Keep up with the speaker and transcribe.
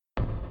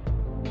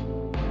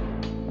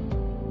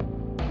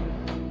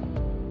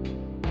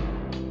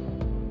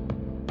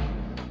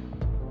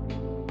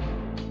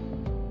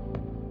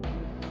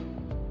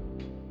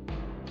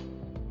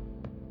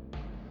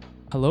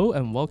Hello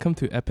and welcome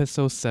to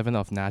episode 7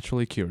 of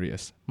Naturally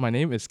Curious. My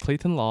name is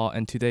Clayton Law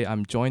and today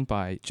I'm joined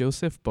by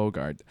Joseph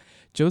Bogart.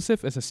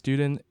 Joseph is a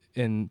student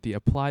in the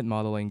Applied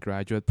Modeling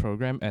Graduate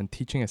Program and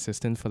teaching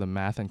assistant for the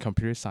Math and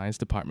Computer Science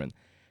Department.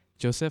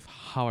 Joseph,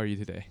 how are you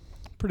today?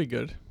 Pretty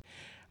good.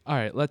 All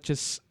right, let's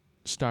just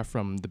start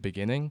from the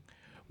beginning.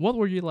 What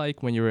were you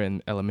like when you were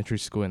in elementary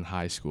school and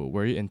high school?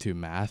 Were you into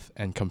math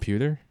and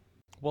computer?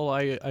 Well,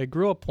 I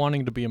grew up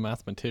wanting to be a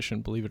mathematician,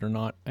 believe it or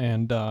not,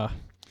 and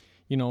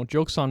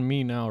joke's on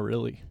me now,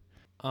 really.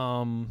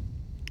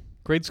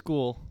 Grade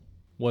school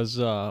was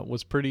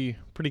pretty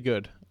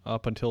good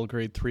up until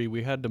grade 3.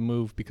 We had to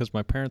move because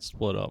my parents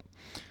split up.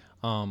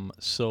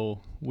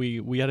 So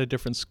we had a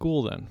different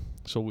school then.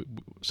 So we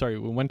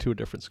went to a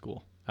different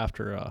school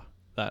after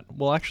that.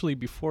 Well, actually,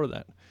 before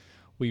that,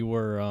 we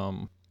were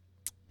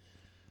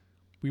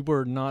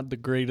not the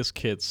greatest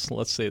kids,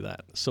 let's say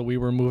that. So we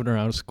were moving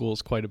around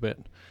schools quite a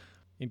bit.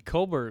 In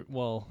Cobourg,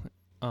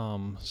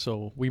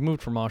 so we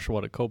moved from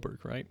Oshawa to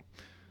Cobourg, right?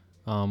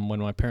 When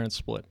my parents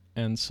split.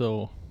 And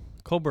so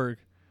Cobourg,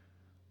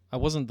 I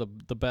wasn't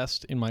the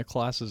best in my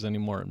classes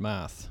anymore at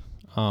math.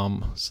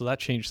 So that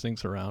changed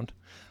things around.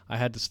 I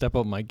had to step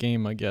up my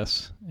game, I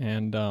guess.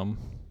 And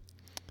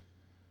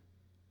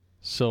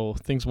so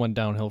things went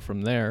downhill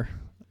from there.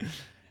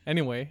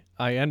 Anyway,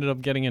 I ended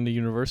up getting into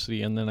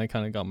university, and then I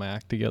kind of got my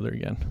act together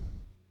again.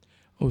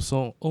 Oh,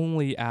 so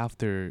only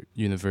after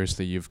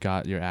university you've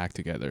got your act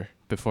together.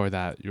 Before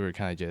that, you were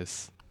kind of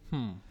just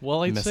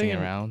Well, I'd messing say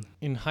around.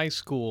 in high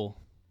school,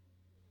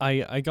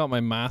 I got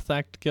my math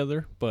act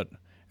together, but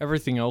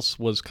everything else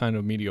was kind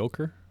of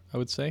mediocre, I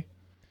would say.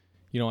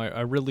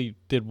 I really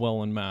did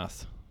well in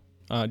math,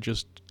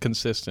 just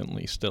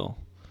consistently still.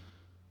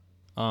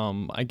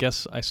 I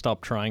guess I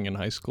stopped trying in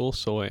high school,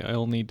 so I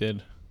only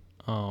did...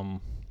 I've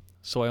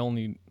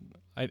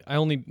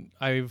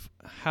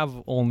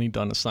only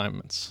done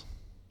assignments.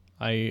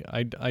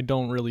 I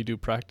don't really do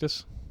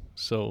practice,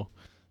 so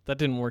that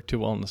didn't work too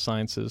well in the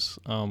sciences.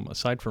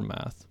 Aside from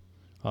math,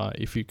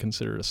 if you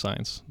consider it a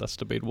science, that's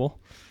debatable.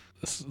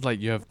 It's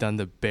like you have done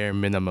the bare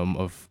minimum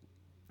of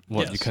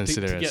what you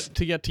consider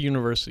to get to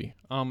university.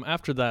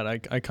 After that,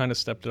 I kind of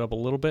stepped it up a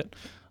little bit.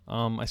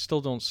 I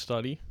still don't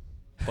study,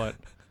 but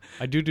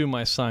I do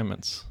my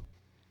assignments.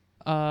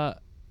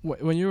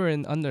 When you were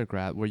in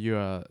undergrad, were you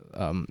a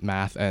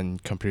math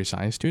and computer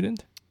science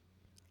student?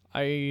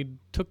 I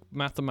took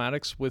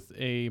mathematics with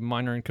a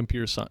minor in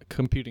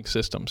computing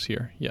systems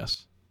here,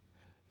 yes.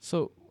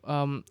 So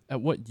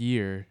at what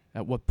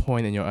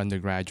point in your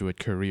undergraduate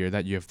career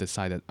that you have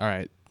decided, all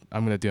right,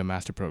 I'm going to do a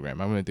master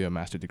program, I'm going to do a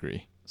master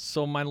degree?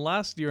 So my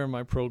last year in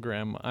my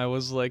program, I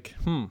was like,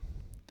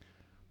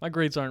 my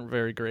grades aren't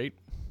very great.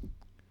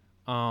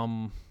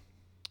 What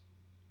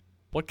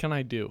can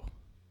I do?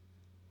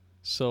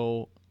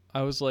 So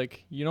I was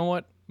like, you know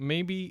what?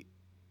 Maybe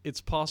it's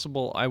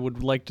possible I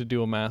would like to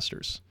do a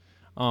master's.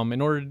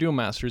 In order to do a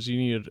master's, you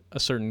need a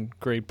certain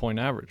grade point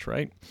average,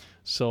 right?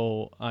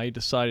 So I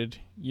decided,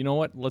 you know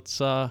what? Let's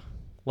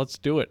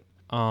do it.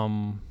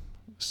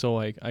 So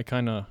I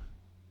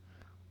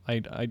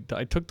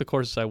took the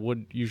courses I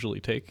would usually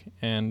take,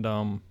 and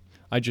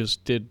I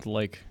just did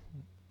like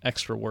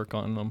extra work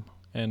on them,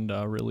 and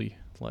really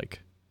like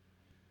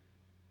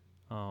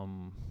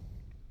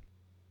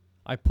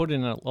I put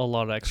in a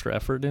lot of extra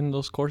effort in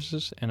those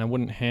courses, and I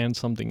wouldn't hand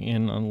something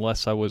in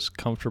unless I was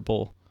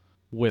comfortable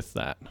with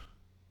that.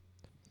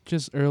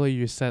 Just earlier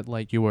you said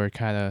like you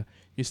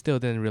still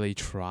didn't really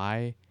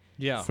try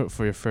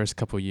for your first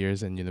couple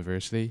years in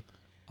university.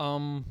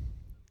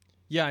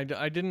 Yeah,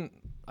 I didn't.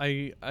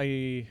 I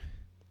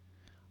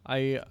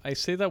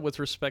say that with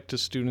respect to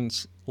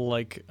students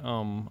like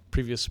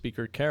previous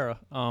speaker Kara.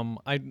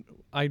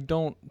 I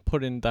don't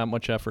put in that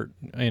much effort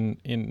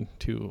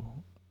into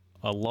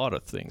a lot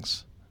of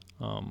things.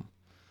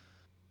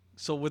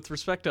 So with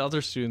respect to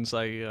other students,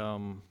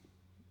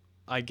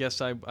 I guess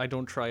I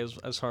don't try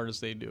as hard as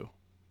they do.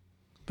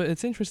 But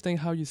it's interesting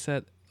how you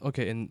said,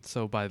 okay, and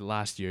so by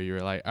last year you were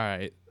like, all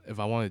right,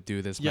 if I want to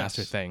do this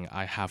master thing,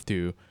 I have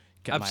to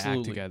get my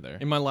act together.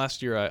 In my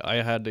last year,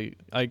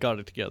 I got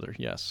it together.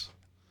 Yes.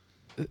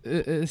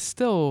 It's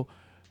still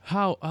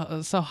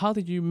so how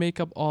did you make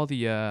up all the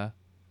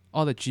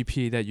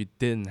GPA that you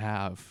didn't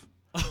have?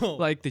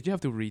 Like, did you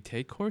have to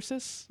retake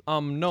courses?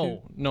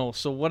 No.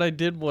 So what I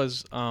did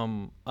was,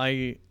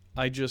 I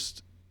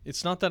just,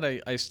 it's not that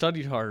I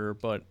studied harder,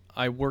 but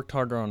I worked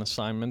harder on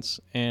assignments.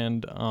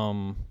 And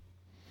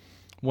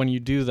when you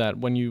do that,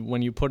 when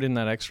you put in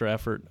that extra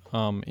effort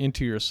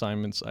into your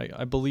assignments,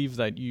 I believe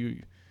that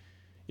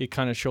it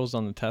kind of shows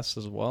on the tests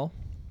as well.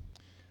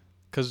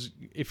 Because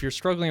if you're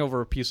struggling over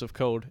a piece of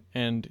code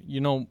and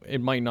it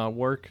might not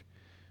work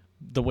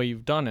the way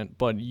you've done it,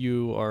 but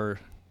you are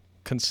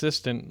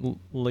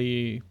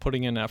consistently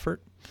putting in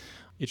effort,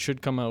 it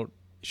should come out,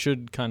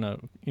 should kind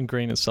of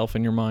ingrain itself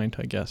in your mind,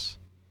 I guess.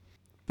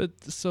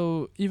 But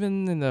so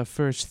even in the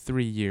first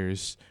 3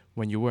 years,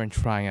 when you weren't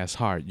trying as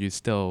hard, you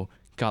still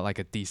got like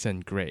a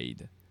decent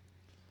grade.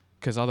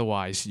 Because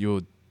otherwise,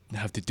 you'll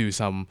have to do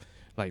some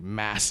like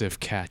massive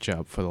catch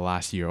up for the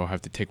last year, or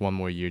have to take one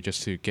more year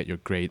just to get your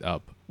grade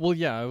up? Well,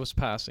 yeah, I was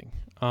passing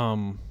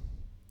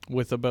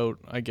with about,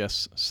 I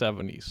guess,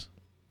 70s.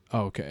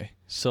 Okay.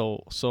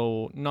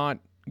 So not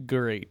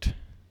great.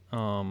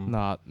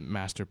 Not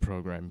master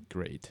program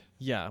grade.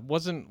 Yeah,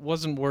 wasn't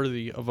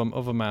worthy of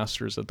a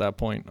master's at that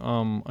point.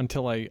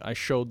 Until I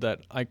showed that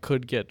I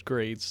could get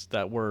grades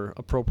that were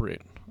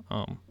appropriate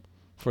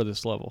for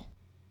this level.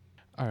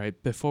 All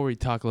right, before we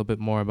talk a little bit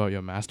more about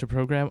your master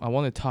program, I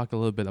want to talk a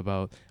little bit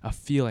about a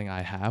feeling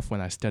I have when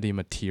I study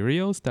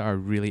materials that are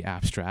really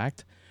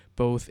abstract,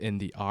 both in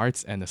the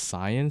arts and the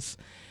science.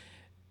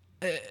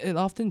 It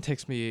often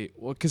takes me,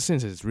 well, because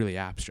since it's really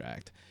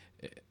abstract,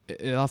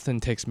 it often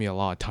takes me a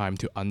lot of time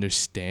to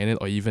understand it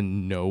or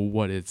even know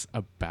what it's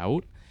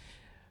about.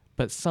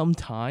 But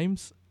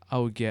sometimes I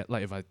would get,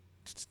 like, if I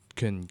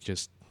couldn't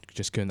just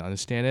couldn't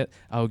understand it,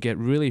 I would get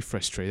really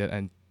frustrated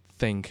and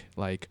think,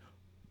 like,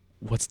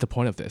 what's the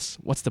point of this?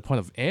 What's the point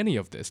of any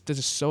of this? This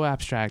is so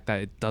abstract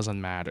that it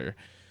doesn't matter.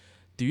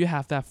 Do you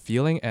have that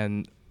feeling?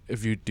 And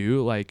if you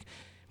do, like,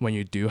 when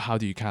you do, how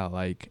do you kind of,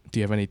 like, do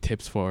you have any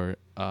tips for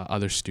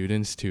other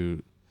students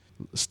to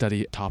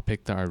study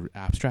topics that are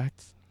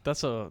abstract?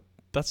 That's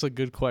a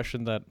good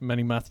question that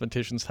many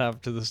mathematicians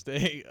have to this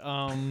day.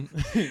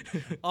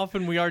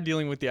 Often we are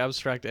dealing with the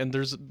abstract, and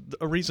there's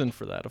a reason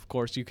for that. Of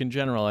course, you can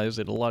generalize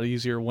it a lot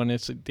easier when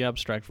it's the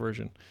abstract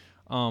version.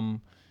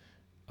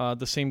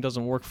 The same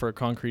doesn't work for a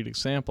concrete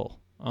example.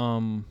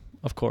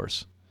 Of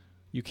course,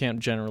 you can't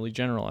generally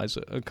generalize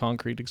a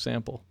concrete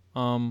example.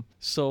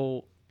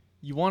 So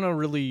you want to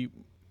really,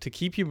 to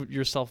keep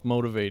yourself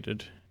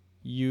motivated,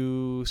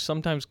 you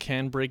sometimes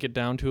can break it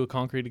down to a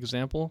concrete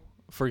example.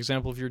 For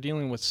example, if you're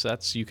dealing with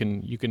sets, you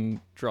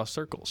can draw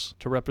circles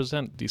to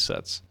represent these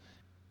sets.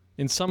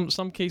 In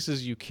some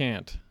cases, you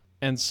can't.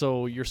 And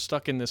so you're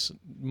stuck in this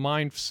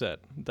mindset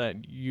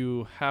that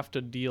you have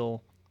to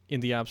deal in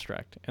the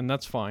abstract, and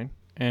that's fine.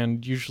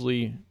 And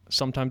usually,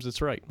 sometimes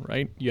it's right?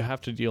 You have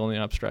to deal in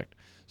the abstract.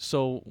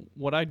 So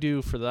what I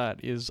do for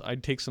that is I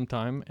take some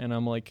time and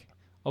I'm like,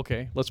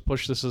 okay, let's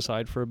push this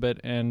aside for a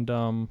bit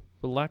and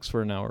relax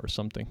for an hour or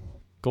something.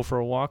 Go for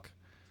a walk,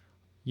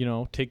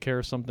 take care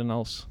of something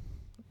else.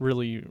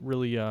 Really,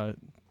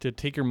 to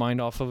take your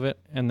mind off of it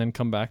and then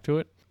come back to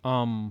it.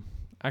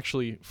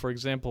 Actually, for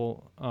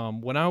example,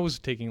 when I was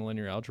taking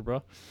linear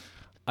algebra,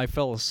 I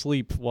fell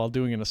asleep while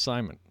doing an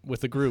assignment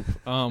with a group.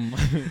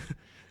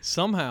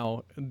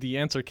 Somehow, the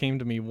answer came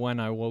to me when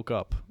I woke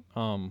up.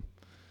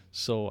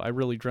 So I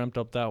really dreamt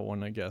up that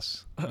one, I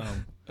guess.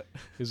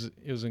 It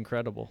was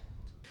incredible.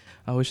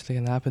 I wish that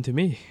can happen to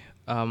me.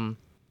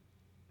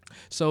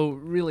 So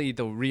really,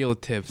 the real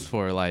tips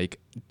for, like,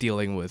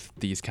 dealing with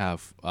these kind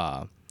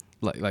of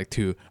like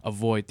to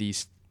avoid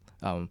these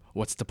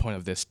what's the point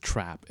of this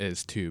trap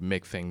is to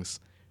make things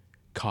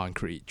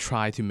concrete.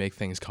 Try to make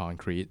things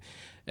concrete,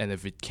 and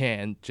if it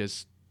can,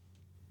 just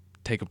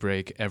take a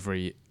break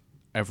every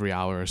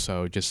hour or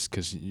so, just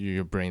because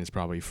your brain is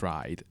probably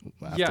fried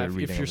after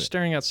reading if you're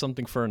staring at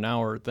something for an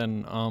hour,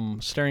 then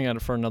staring at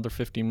it for another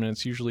 15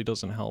 minutes usually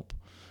doesn't help.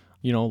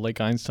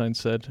 Like Einstein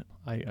said,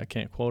 I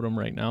can't quote him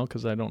right now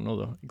because I don't know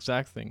the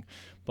exact thing,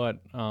 but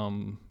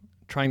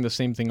trying the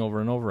same thing over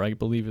and over, I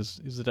believe,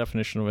 is the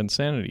definition of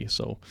insanity.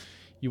 So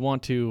you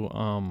want to,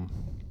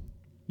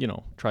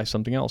 try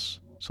something else.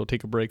 So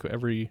take a break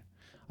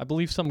I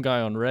believe some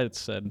guy on Reddit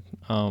said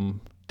 10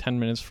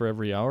 minutes for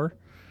every hour.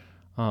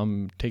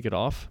 Take it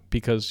off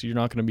because you're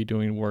not going to be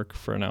doing work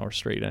for an hour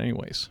straight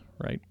anyways,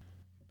 right?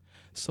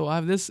 So I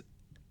have this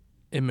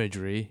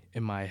imagery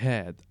in my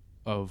head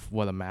of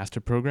what a master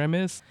program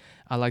is.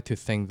 I like to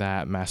think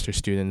that master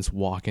students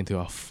walk into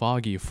a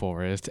foggy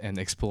forest and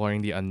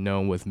exploring the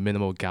unknown with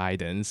minimal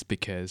guidance,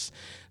 because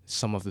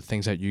some of the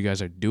things that you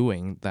guys are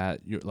doing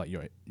that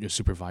your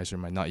supervisor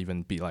might not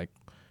even be, like,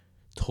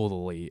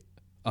 totally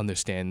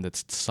understand the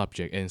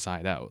subject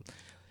inside out.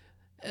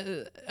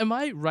 Am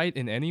I right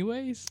in any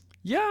ways?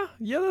 Yeah,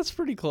 that's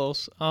pretty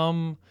close.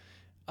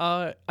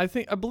 I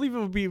believe it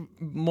would be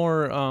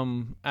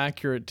more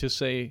accurate to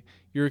say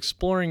you're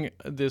exploring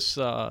this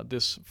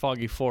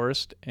foggy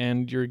forest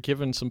and you're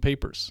given some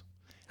papers,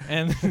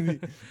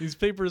 and these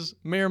papers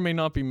may or may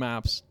not be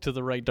maps to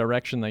the right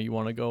direction that you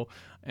want to go,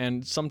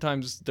 and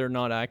sometimes they're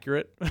not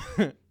accurate,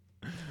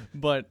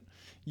 but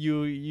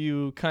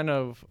you kind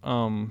of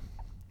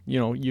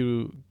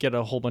you get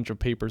a whole bunch of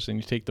papers and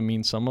you take the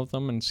mean sum of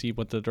them and see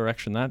what the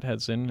direction that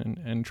heads in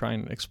and try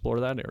and explore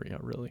that area,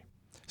 really.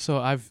 So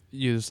I've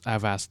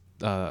asked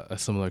a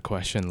similar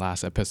question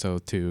last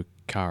episode to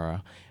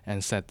Kara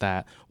and said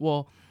that,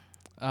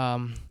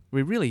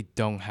 we really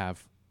don't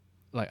have,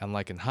 like,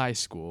 unlike in high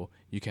school,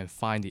 you can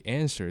find the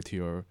answer to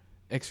your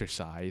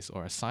exercise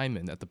or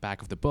assignment at the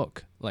back of the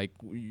book. Like,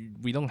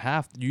 you don't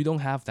have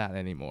that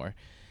anymore.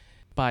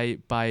 By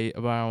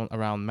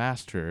around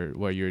master,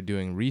 where you're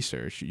doing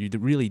research, you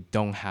really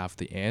don't have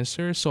the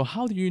answer. So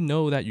how do you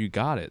know that you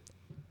got it?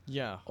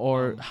 Yeah.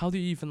 Or how do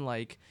you even,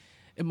 like,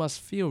 it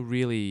must feel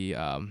really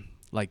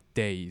like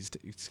dazed.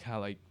 It's kind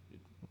of like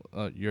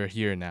you're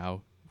here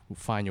now,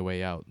 find your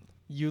way out.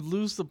 you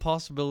lose the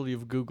possibility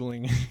of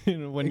Googling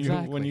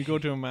when you go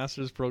to a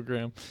master's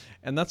program,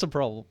 and that's a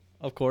problem,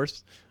 of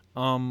course.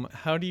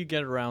 How do you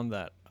get around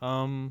that?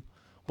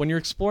 When you're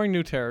exploring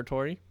new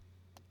territory,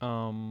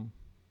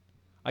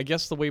 I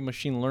guess the way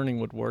machine learning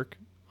would work,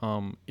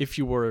 if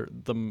you were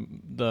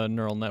the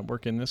neural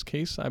network in this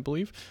case, I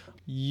believe,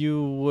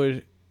 you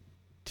would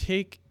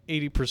take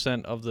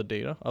 80% of the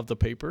data of the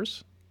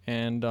papers,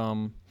 and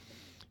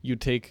you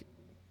take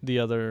the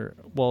other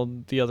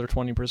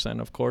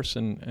 20%, of course,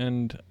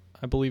 and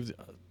I believe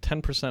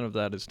 10% of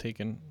that is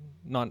taken,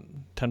 not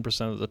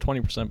 10% of the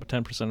 20%, but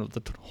 10% of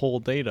the whole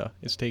data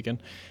is taken,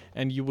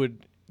 and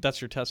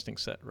that's your testing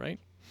set, right?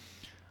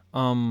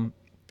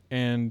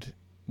 And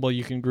well,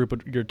 you can group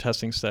your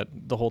testing set,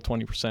 the whole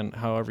 20%,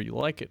 however you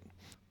like it,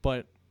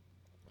 but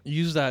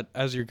use that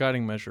as your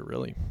guiding measure,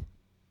 really.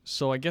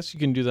 So I guess you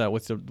can do that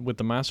with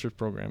the master's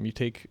program. You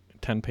take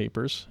 10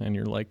 papers, and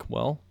you're like,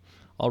 well,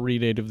 I'll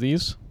read 8 of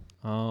these.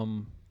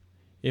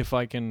 If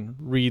I can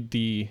read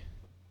the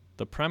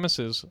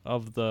premises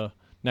of the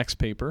next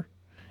paper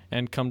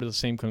and come to the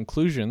same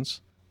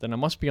conclusions, then I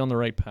must be on the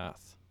right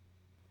path.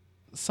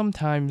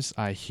 Sometimes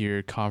I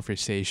hear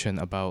conversation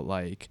about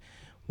like,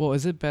 well,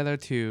 is it better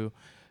to,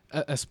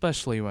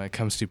 especially when it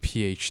comes to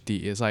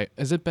PhD,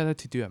 is it better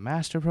to do a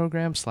master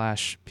program /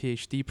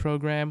 PhD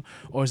program,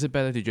 or is it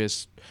better to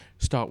just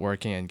start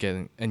working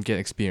and get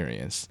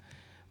experience?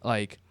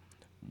 Like,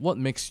 what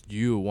makes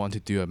you want to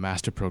do a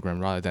master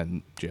program rather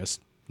than just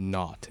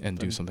not and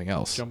do something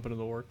else? Jump into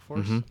the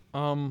workforce.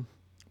 Mm-hmm.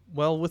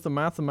 Well, with the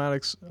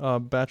mathematics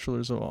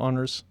bachelor's of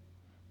honors,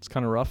 it's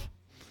kind of rough.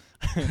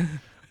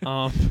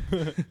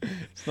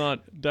 It's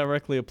not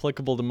directly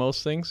applicable to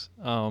most things.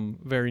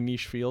 Very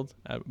niche field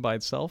by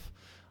itself.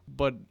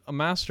 But a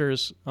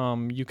master's,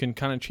 you can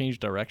kind of change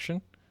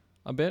direction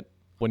a bit.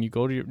 When you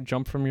go to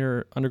jump from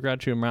your undergrad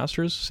to your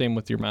master's, same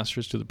with your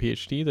master's to the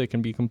PhD, they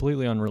can be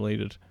completely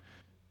unrelated.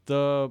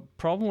 The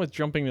problem with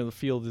jumping to the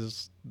field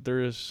is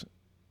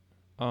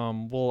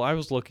I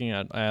was looking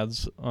at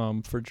ads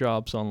for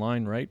jobs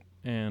online, right?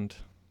 And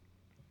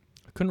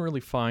I couldn't really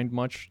find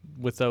much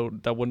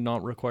that would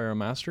not require a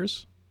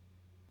master's.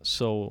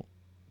 So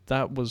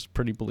that was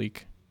pretty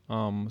bleak.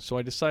 So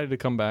I decided to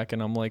come back,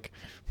 and I'm like,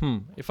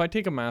 if I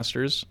take a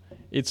master's,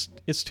 it's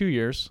 2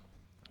 years.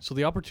 So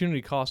the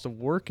opportunity cost of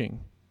working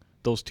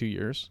those 2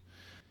 years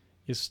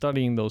is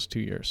studying those 2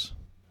 years.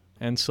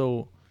 And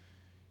so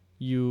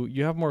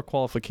you have more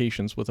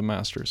qualifications with a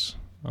master's,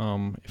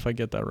 if I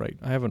get that right.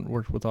 I haven't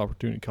worked with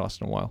opportunity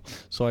cost in a while,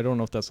 so I don't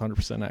know if that's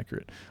 100%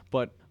 accurate.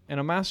 But in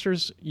a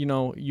master's,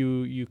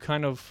 you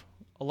kind of,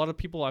 a lot of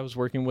people I was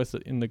working with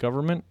in the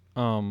government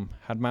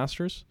had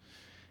masters,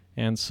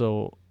 and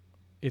so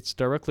it's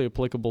directly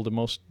applicable to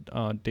most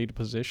data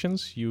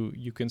positions.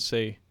 You can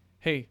say,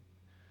 hey,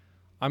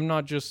 I'm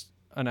not just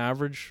an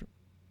average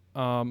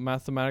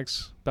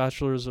mathematics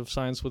bachelor's of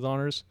science with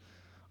honors.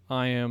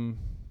 I am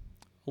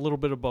a little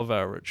bit above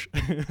average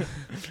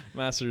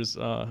masters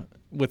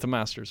with a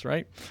master's,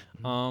 right?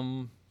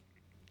 Mm-hmm.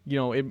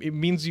 It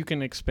means you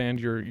can expand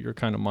your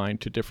kind of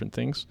mind to different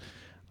things.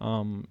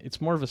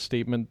 It's more of a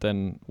statement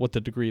than what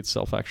the degree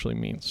itself actually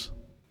means.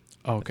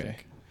 Okay.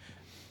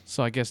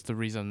 So I guess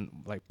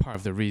part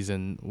of the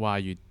reason why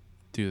you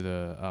do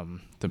the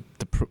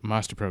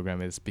master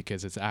program is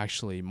because it's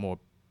actually more,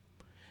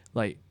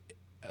 like,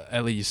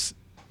 at least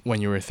when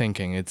you were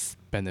thinking, it's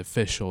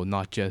beneficial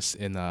not just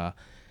in a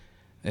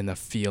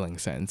feeling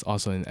sense,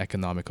 also in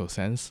economical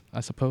sense,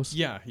 I suppose.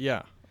 Yeah.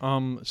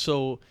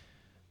 So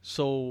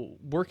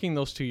working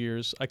those 2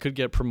 years, I could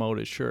get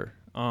promoted, sure.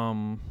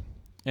 And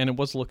it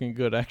was looking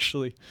good,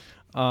 actually.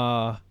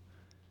 But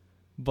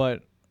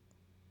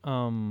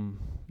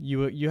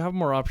you have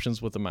more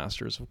options with the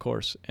masters, of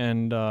course.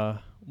 And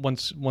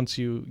once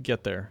you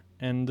get there,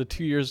 and the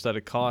 2 years that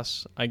it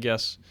costs, I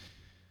guess,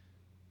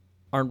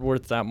 aren't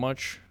worth that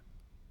much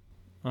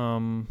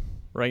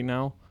right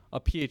now. A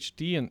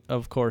PhD, and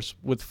of course,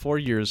 with 4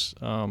 years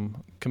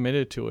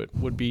committed to it,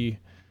 would be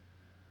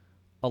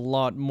a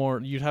lot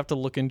more. You'd have to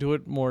look into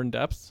it more in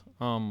depth.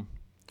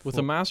 With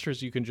a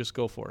master's, you can just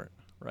go for it,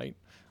 right?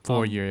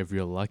 4 years if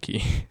you're lucky.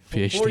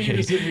 PhD. 4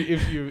 years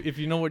if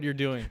you know what you're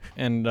doing,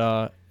 and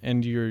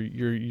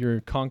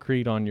you're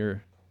concrete on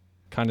your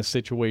kind of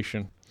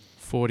situation.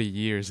 40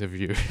 years if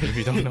you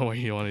don't know what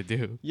you want to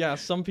do. Yeah,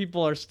 some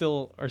people are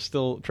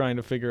still trying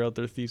to figure out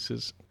their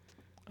thesis.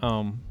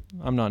 I'm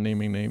not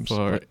naming names.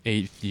 For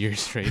 8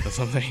 years straight or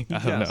something. I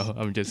don't know.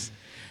 I'm just...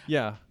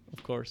 Yeah,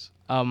 of course.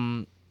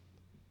 So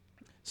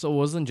it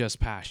wasn't just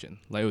passion.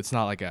 Like, it's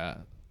not like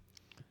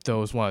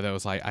one of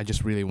those, like, I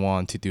just really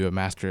want to do a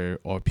master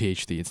or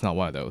PhD. It's not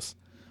one of those.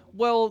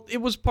 Well,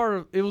 it was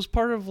part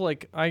of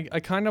like, I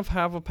kind of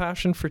have a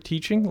passion for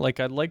teaching. Like,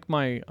 I like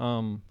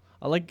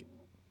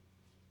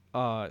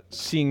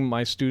seeing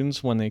my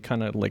students when they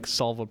kind of like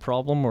solve a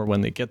problem or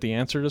when they get the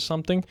answer to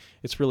something.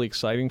 It's really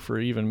exciting for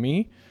even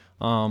me.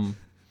 I'm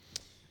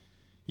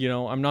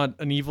not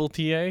an evil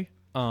TA.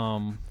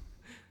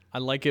 I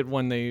like it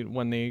when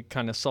they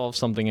kind of solve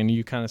something and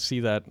you kind of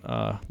see that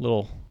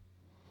little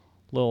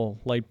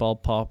light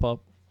bulb pop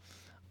up.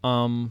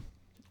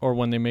 or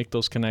when they make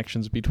those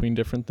connections between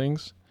different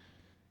things,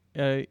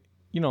 it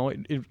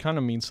kind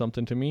of means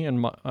something to me.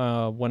 And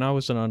when I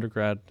was an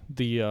undergrad,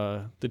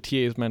 the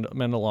TAs meant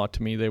a lot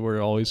to me. They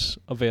were always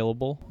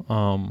available,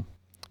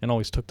 and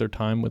always took their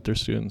time with their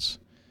students.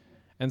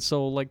 And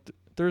so, like,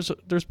 there's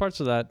parts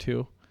of that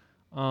too.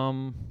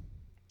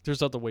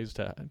 There's other ways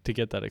to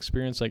get that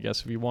experience, I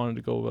guess, if you wanted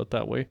to go about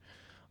that way.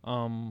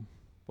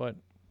 But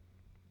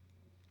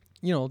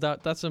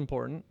that's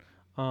important.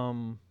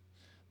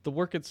 The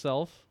work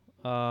itself,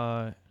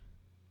 I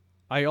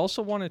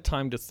also wanted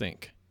time to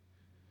think.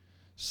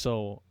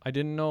 So I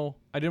didn't want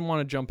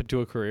to jump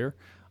into a career.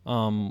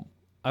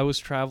 I was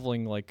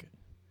traveling like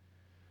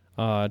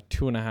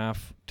 2.5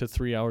 to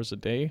 3 hours a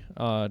day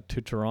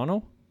to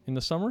Toronto in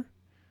the summer.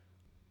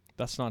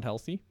 That's not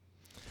healthy.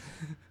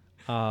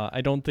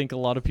 I don't think a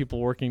lot of people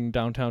working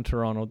downtown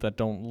Toronto that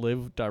don't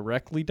live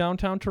directly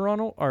downtown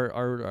Toronto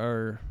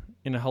are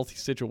in a healthy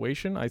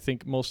situation. I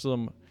think most of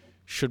them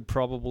should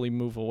probably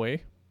move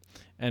away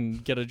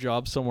and get a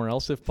job somewhere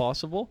else if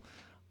possible.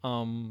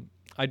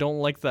 I don't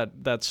like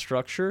that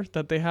structure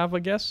that they have, I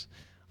guess.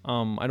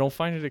 I don't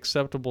find it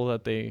acceptable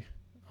that they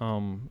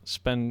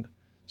spend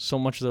so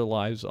much of their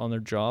lives on their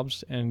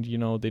jobs, and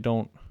it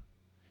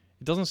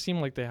doesn't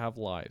seem like they have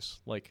lives.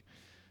 Like,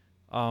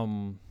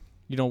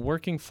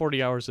 working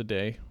 40 hours a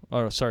day,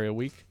 a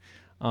week.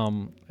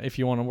 If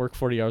you want to work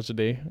 40 hours a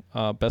day,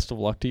 best of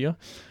luck to you.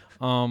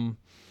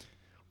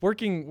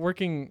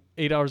 Working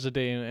 8 hours a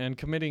day and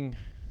committing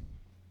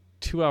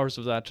 2 hours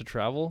of that to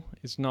travel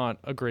is not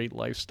a great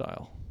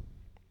lifestyle.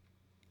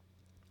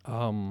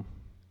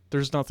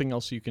 There's nothing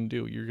else you can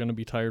do. You're going to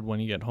be tired when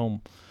you get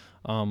home,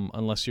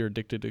 unless you're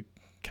addicted to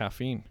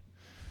caffeine,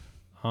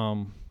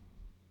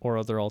 or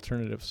other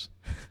alternatives.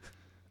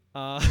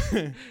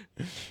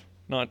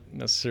 Not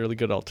necessarily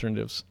good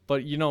alternatives,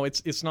 but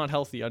it's not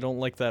healthy. I don't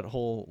like that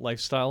whole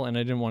lifestyle, and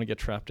I didn't want to get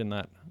trapped in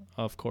that,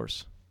 of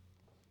course.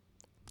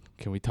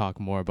 Can we talk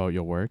more about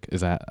your work?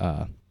 Is that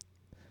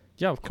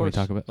yeah, of course. Can we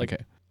talk about okay.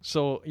 Okay.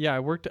 So yeah, I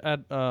worked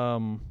at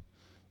the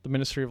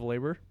Ministry of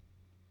Labor.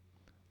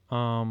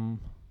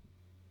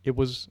 It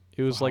was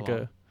like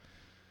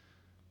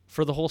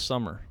for the whole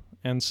summer,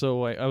 and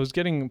so I was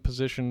getting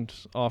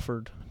positions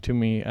offered to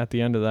me at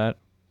the end of that,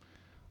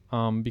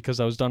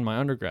 because I was done my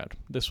undergrad.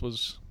 This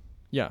was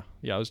I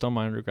was done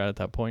my undergrad at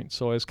that point,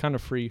 so I was kind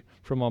of free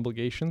from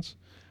obligations.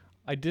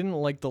 I didn't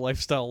like the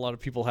lifestyle a lot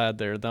of people had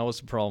there. That was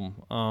the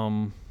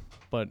problem.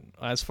 But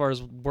as far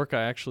as work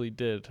I actually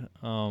did,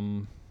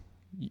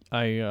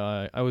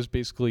 I was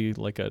basically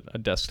like a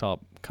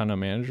desktop kind of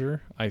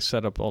manager. I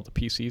set up all the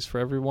PCs for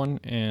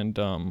everyone, and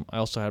I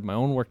also had my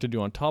own work to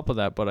do on top of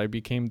that, but I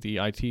became the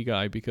IT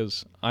guy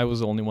because I was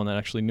the only one that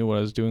actually knew what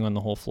I was doing on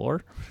the whole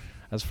floor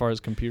as far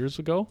as computers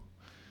would go.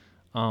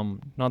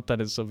 Not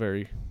that it's a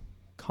very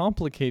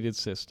complicated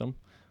system,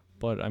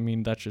 but I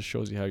mean, that just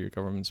shows you how your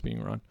government's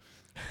being run.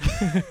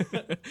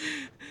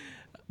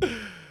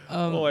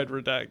 I'd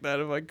redact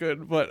that if I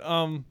could, but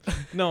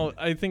no,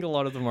 I think a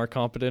lot of them are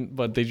competent,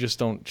 but they just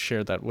don't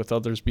share that with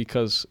others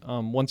because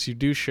once you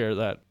do share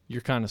that,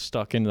 you're kind of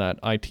stuck in that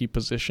IT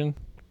position,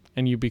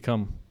 and you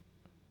become,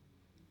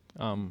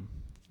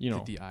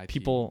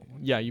 people.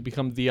 Yeah, you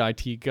become the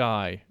IT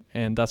guy,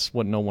 and that's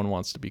what no one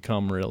wants to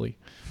become really.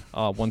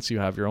 Once you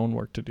have your own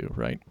work to do,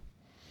 right?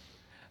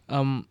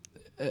 So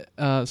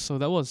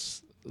that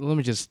was. Let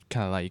me just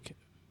kind of like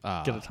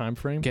get a time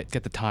frame. Get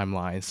the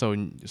timeline. So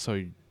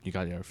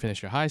you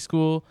finished your high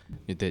school,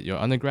 you did your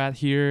undergrad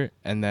here,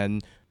 and then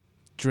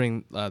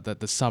during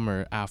the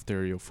summer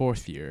after your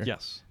fourth year,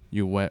 yes,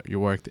 you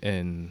worked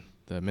in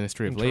the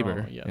Ministry of Labor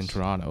Toronto, yes. in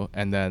Toronto,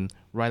 and then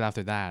right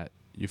after that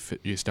you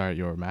started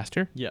your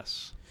master.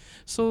 Yes.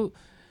 So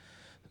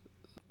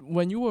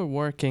when you were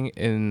working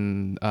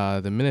in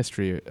the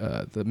Ministry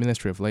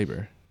of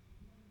Labor,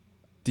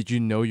 did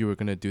you know you were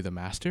going to do the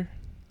master?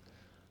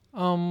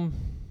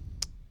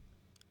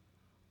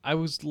 I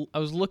was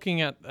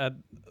looking at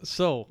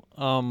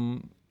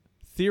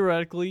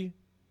theoretically,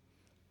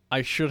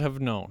 I should have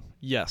known.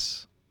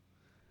 Yes,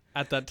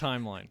 at that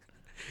timeline.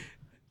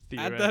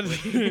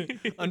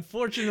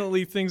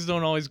 Unfortunately, things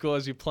don't always go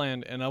as you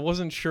planned, and I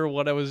wasn't sure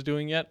what I was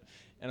doing yet,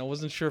 and I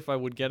wasn't sure if I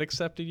would get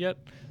accepted yet.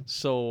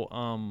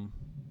 So,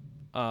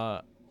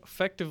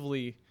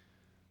 effectively,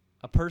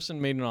 a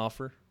person made an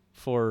offer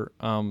for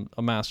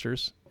a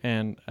master's,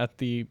 and at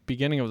the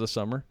beginning of the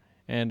summer.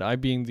 And I,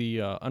 being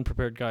the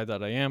unprepared guy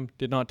that I am,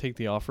 did not take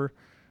the offer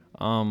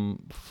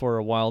for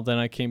a while. Then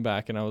I came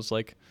back and I was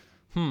like,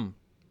 I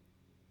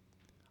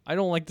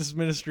don't like this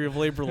Ministry of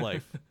Labor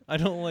life. I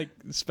don't like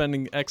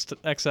spending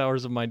X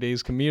hours of my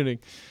days commuting.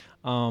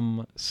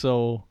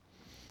 So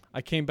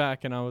I came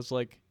back and I was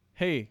like,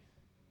 hey,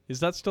 is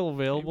that still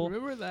available? Hey,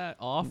 remember that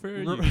offer?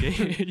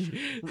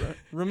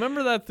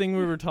 Remember that thing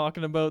we were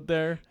talking about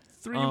there?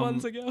 3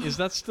 months ago? Is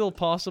that still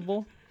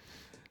possible?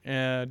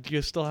 And do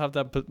you still have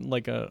that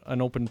like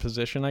an open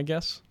position, I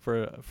guess,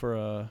 for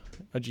a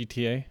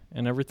GTA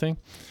and everything?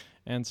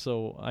 And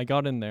so I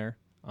got in there.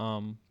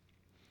 It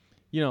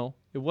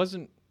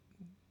wasn't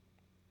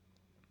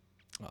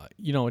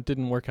it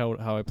didn't work out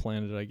how I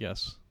planned it, I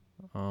guess.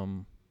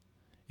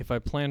 If I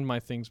planned my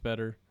things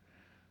better,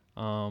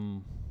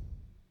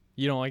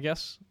 I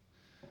guess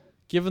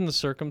given the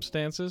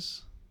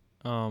circumstances,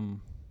 I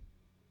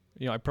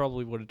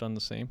probably would have done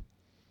the same.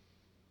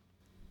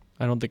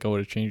 I don't think I would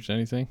have changed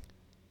anything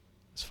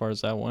as far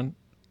as that went.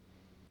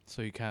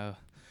 So you kind of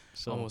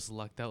almost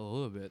lucked out a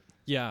little bit.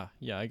 Yeah,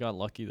 I got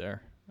lucky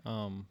there.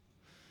 I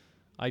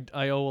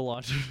owe a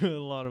lot a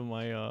lot of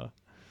my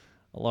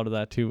a lot of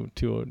that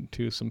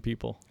to some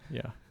people.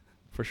 Yeah,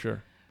 for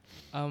sure.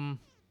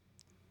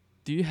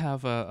 Do you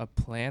have a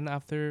plan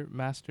after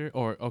master,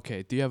 or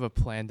do you have a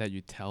plan that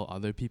you tell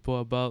other people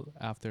about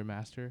after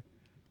master?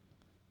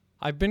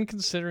 I've been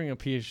considering a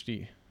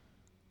PhD,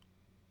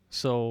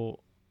 so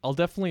I'll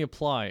definitely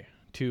apply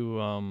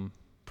to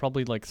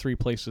probably like 3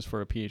 places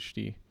for a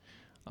PhD.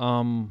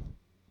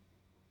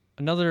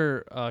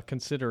 Another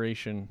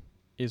consideration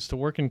is to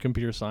work in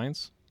computer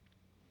science,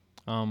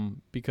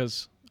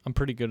 because I'm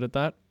pretty good at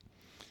that.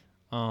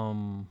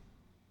 I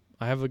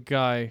have a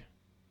guy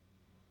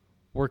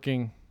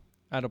working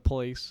at a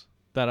place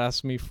that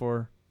asked me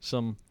for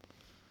some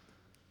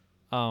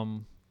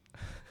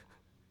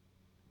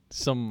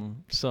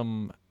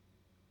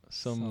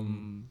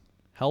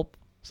help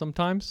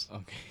sometimes.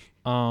 Okay.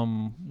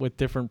 With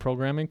different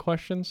programming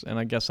questions, and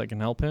I guess I can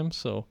help him.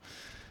 So,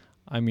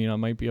 I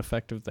might be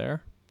effective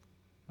there.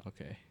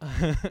 Okay.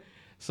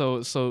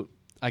 So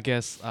I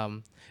guess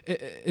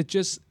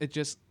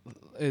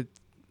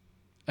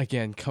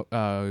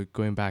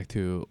going back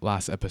to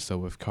last episode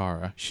with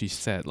Kara, she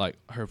said like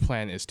her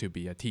plan is to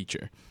be a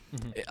teacher.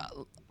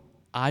 Mm-hmm.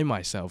 I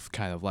myself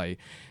kind of like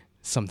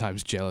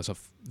sometimes jealous of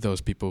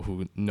those people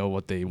who know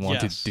what they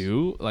want to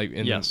do. Like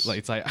it's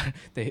like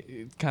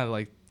they kind of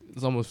like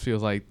it almost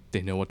feels like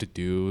they know what to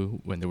do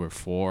when they were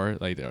 4.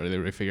 Like they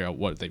really figure out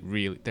what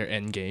their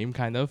end game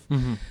kind of.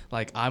 Mm-hmm.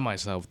 Like I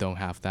myself don't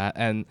have that,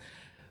 and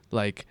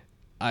like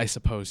I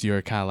suppose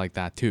you're kind of like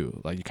that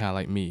too. Like you kind of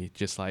like me,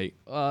 just like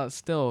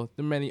still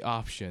there are many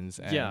options.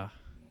 And yeah.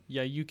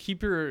 You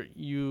keep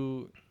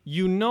you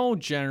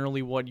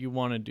generally what you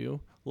want to do.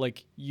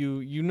 Like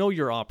you know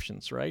your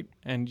options, right?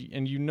 And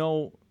you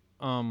know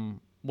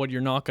what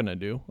you're not gonna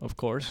do, of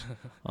course.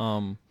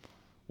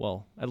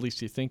 Well, at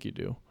least you think you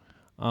do.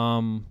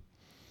 And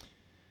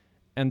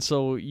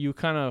so you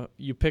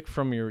pick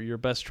from your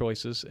best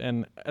choices,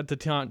 and at the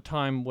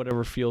time,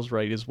 whatever feels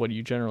right is what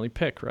you generally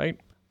pick, right?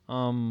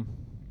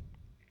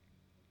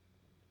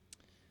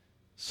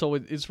 So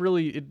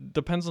it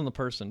depends on the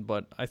person,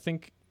 but I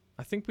think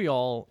we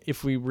all,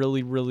 if we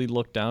really, really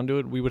look down to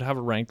it, we would have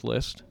a ranked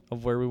list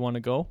of where we want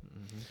to go,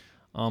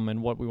 mm-hmm.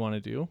 And what we want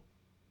to do.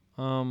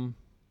 And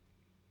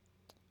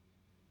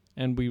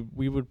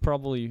we would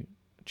probably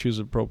choose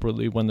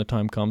appropriately when the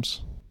time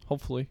comes,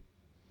 hopefully,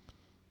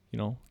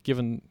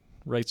 given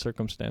right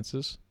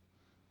circumstances.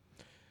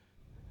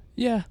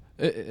 Yeah,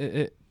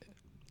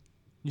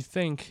 you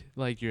think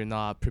like you're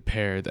not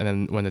prepared, and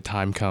then when the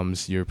time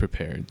comes, you're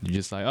prepared. You're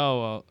just like,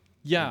 oh well.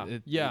 Yeah,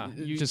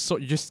 you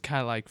just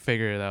kind of like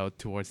figure it out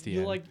towards the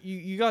end. Like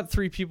you got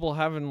 3 people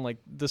having like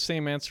the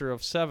same answer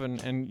of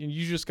 7, and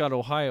you just got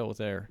Ohio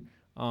there.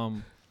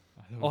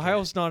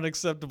 Ohio's not an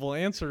acceptable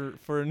answer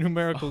for a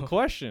numerical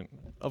question,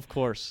 of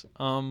course.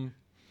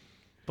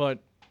 But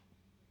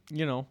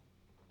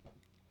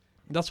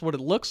that's what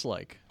it looks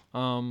like.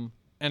 And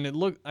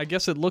I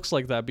guess it looks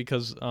like that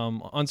because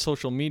on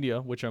social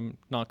media, which I'm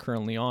not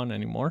currently on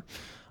anymore,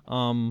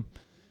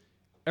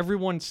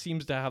 everyone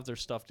seems to have their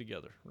stuff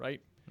together,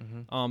 right?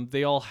 Mm-hmm.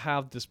 They all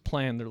have this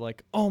plan. They're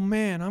like, oh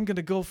man, I'm going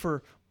to go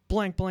for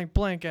blank, blank,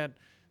 blank at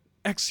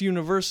X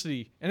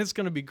university, and it's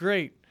going to be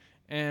great.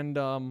 And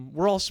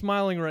we're all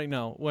smiling right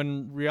now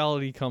when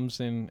reality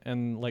comes in,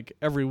 and like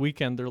every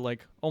weekend they're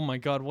like, oh my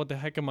God, what the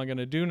heck am I going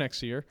to do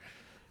next year?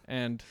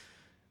 And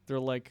they're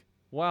like,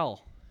 wow,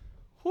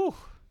 whew.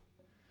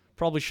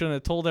 Probably shouldn't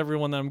have told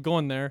everyone that I'm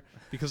going there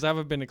because I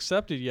haven't been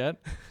accepted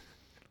yet.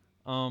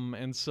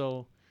 And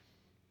so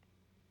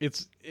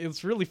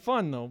it's really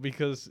fun though,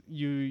 because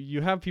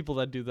you have people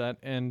that do that,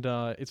 and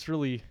it's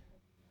really,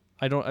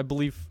 I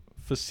believe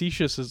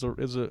facetious is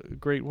a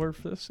great word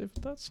for this, if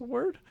that's a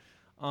word.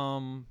 They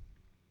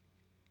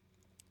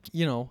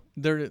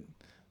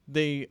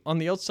on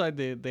the outside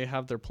they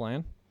have their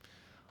plan.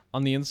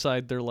 On the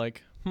inside they're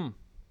like,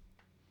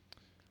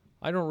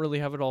 I don't really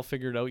have it all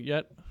figured out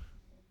yet.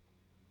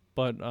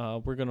 But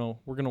we're gonna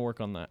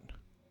work on that,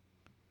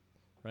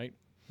 right?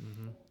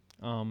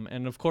 Mm-hmm.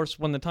 And of course,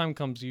 when the time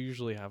comes, you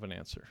usually have an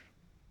answer.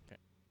 Okay.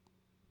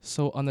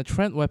 So on the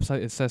Trent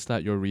website, it says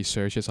that your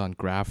research is on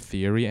graph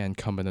theory and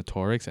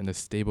combinatorics and the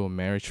stable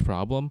marriage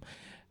problem.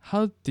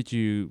 How did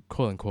you,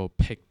 quote unquote,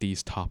 pick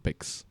these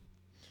topics?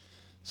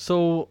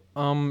 So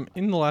in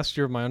the last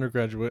year of my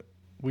undergraduate,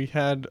 we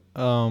had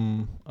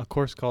a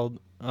course called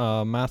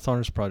Math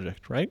Honors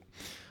Project, right?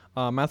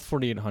 Math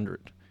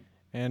 4800.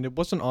 And it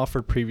wasn't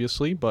offered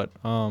previously, but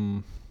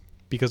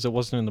because it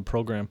wasn't in the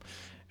program.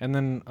 And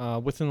then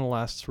within the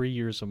last 3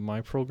 years of my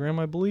program,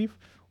 I believe,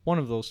 one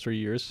of those 3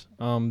 years,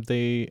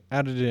 they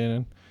added it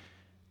in,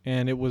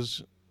 and it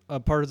was a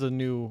part of the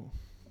new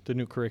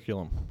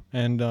curriculum,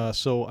 and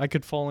so I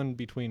could fall in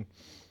between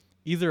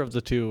either of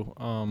the two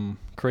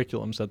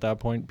curriculums at that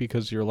point,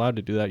 because you're allowed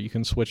to do that. You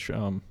can switch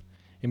in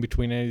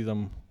between any of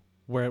them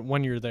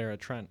when you're there at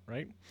Trent,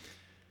 right?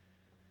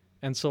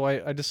 And so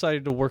I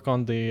decided to work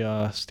on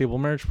the stable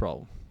marriage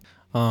problem.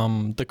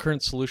 The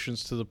current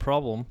solutions to the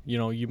problem,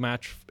 you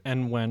match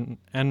N men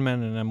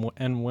and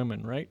N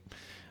women, right?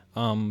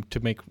 To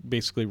make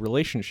basically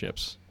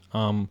relationships.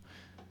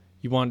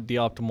 You want the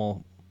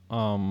optimal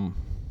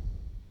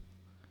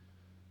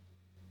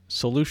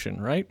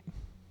solution, right?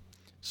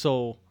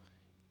 So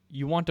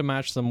you want to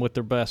match them with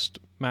their best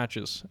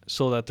matches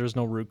so that there's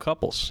no rude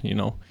couples. You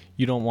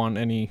don't want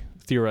any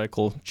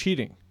theoretical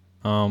cheating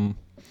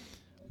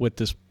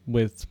with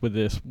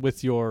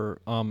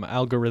your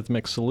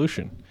algorithmic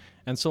solution.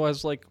 And so I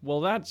was like,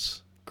 well,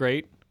 that's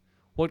great.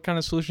 What kind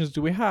of solutions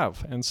do we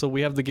have? And so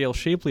we have the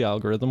Gale-Shapley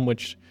algorithm,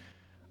 which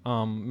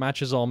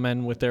matches all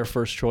men with their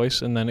first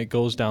choice, and then it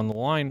goes down the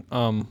line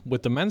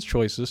with the men's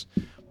choices,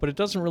 but it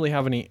doesn't really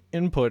have any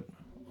input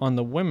on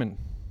the women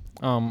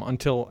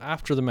until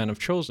after the men have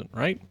chosen,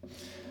 right?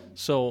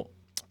 So,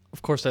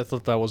 of course, I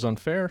thought that was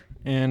unfair,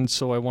 and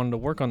so I wanted to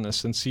work on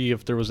this and see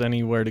if there was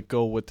anywhere to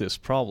go with this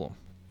problem.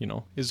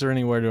 Is there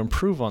anywhere to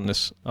improve on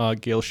this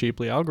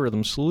Gale-Shapley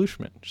algorithm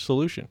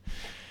solution?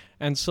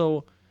 And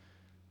so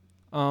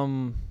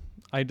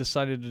I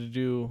decided to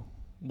do,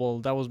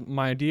 that was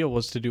my idea,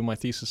 was to do my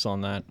thesis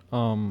on that,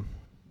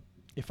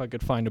 if I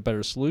could find a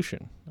better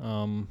solution.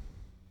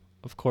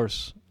 Of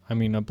course, I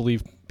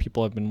believe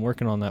people have been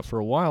working on that for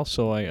a while,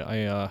 so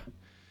I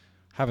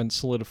haven't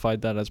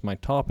solidified that as my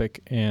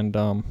topic, and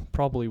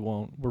probably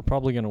won't. We're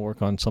probably going to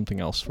work on something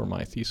else for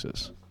my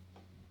thesis.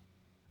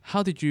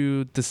 How did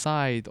you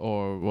decide,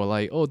 or were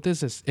like, oh,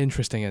 this is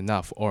interesting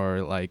enough,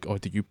 or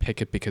did you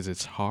pick it because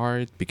it's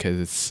hard, because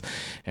it's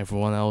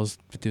everyone else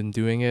been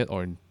doing it,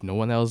 or no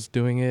one else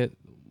doing it?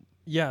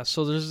 Yeah,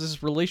 so there's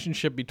this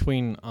relationship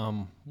between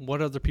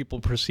what other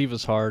people perceive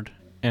as hard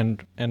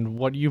and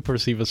what you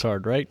perceive as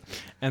hard, right?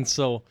 And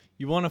so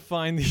you want to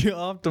find the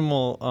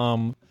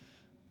optimal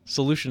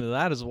solution to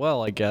that as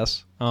well, I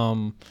guess.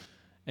 And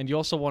you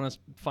also want to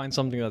find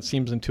something that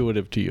seems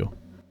intuitive to you.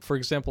 For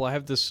example, I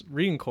have this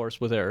reading course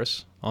with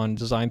Eris on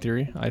design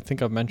theory. I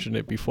think I've mentioned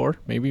it before,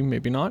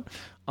 maybe not.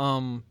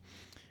 And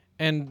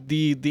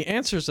the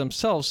answers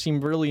themselves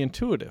seem really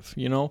intuitive.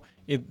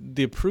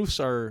 The proofs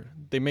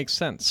they make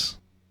sense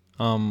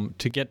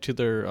to get to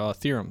their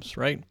theorems,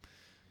 right?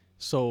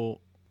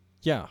 So,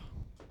 yeah.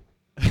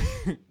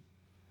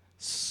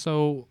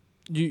 So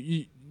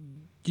you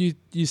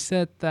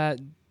said that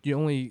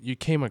you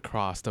came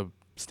across the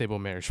stable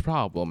marriage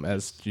problem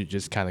as you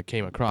just kind of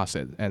came across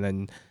it, and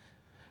then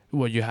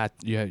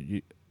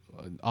you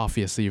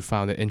obviously you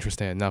found it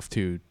interesting enough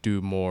to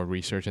do more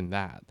research in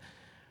that.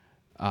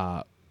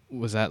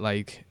 Was that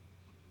like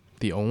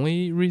the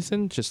only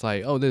reason? Just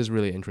like, oh, this is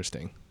really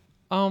interesting.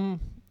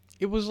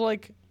 It was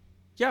like,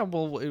 yeah,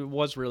 well, it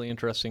was really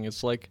interesting.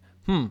 It's like,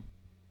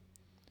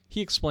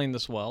 he explained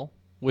this well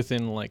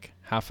within like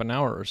half an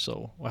hour or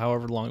so,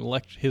 however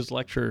long his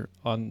lecture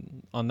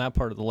on that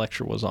part of the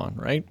lecture was on,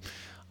 right?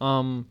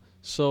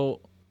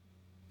 So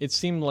it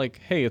seemed like,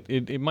 hey,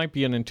 it might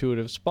be an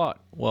intuitive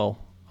spot. Well,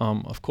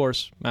 of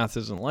course, math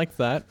isn't like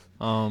that.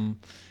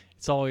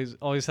 It's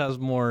always has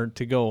more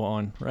to go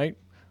on, right?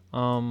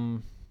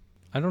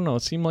 I don't know.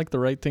 It seemed like the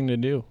right thing to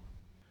do.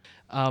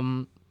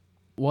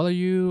 What are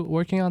you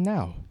working on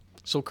now?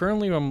 So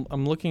currently,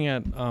 I'm looking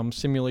at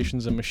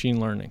simulations and machine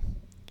learning.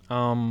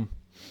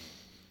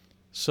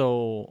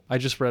 So I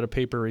just read a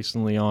paper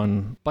recently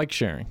on bike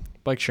sharing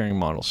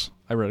models.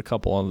 I read a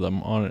couple of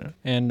them on it,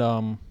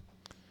 and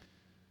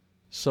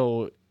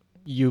so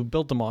you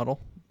build the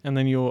model, and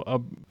then you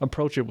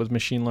approach it with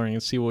machine learning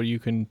and see what you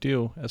can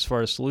do as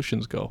far as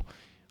solutions go.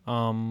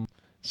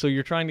 So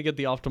you're trying to get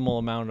the optimal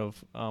amount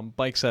of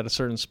bikes at a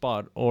certain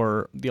spot,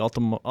 or the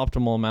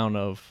optimal amount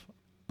of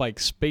bike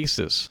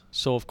spaces.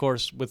 So of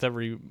course, with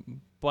every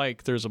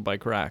bike, there's a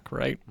bike rack,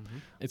 right? Mm-hmm.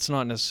 It's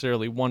not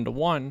necessarily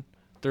 1-to-1.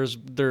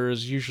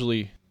 There's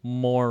usually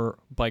more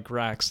bike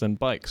racks than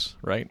bikes,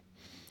 right?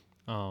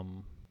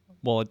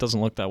 Well, it doesn't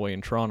look that way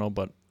in Toronto,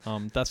 but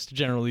that's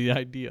generally the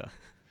idea.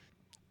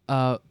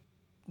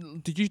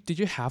 Did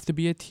you have to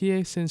be a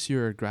TA since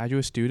you're a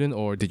graduate student,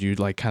 or did you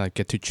like kind of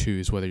get to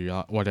choose whether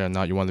or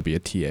not you want to be a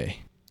TA?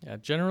 Yeah,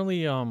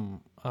 generally,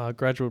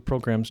 graduate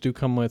programs do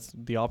come with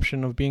the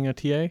option of being a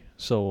TA.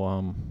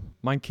 So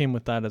mine came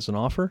with that as an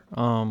offer.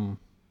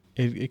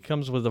 It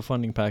comes with a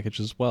funding package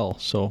as well,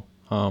 so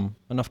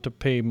enough to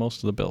pay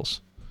most of the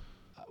bills.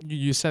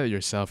 You said it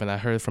yourself, and I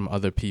heard from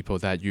other people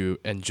that you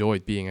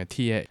enjoyed being a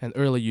TA. And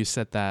earlier you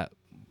said that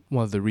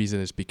one of the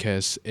reasons is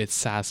because it's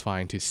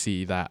satisfying to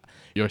see that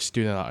your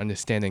students are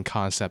understanding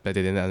concept that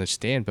they didn't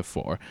understand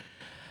before.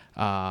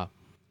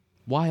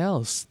 Why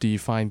else do you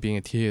find being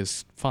a TA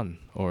is fun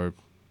or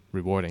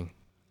rewarding?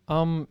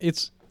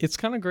 It's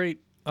kind of great.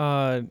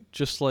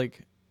 Just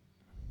like,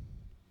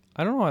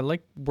 I don't know, I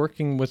like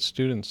working with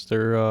students.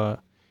 They're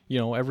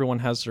everyone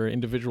has their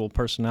individual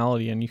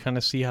personality, and you kind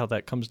of see how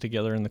that comes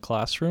together in the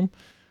classroom.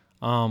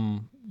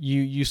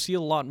 You see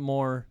a lot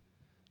more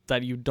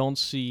that you don't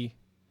see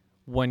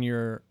when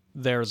you're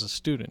there as a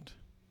student.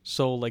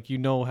 So like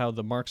how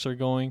the marks are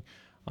going,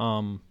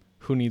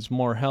 who needs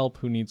more help,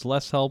 who needs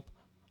less help,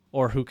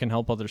 or who can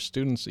help other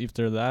students if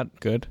they're that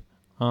good.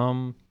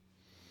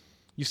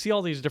 You see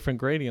all these different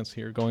gradients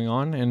here going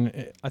on,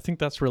 and I think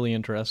that's really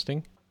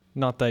interesting.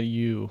 Not that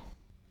you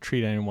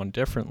treat anyone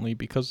differently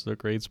because of their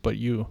grades, but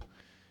you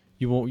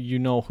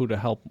know who to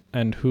help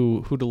and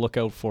who to look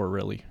out for,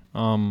 really.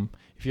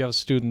 If you have a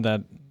student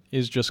that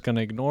is just going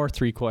to ignore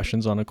 3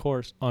 questions on a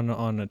quiz,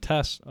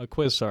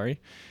 sorry.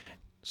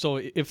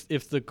 So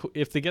if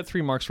they get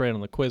 3 marks right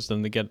on the quiz,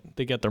 then they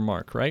get their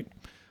mark, right?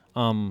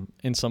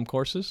 In some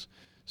courses.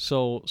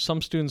 So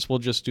some students will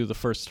just do the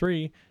first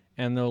 3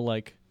 and they're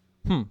like,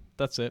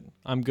 that's it.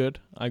 I'm good.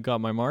 I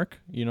got my mark,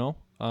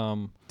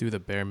 Do the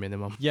bare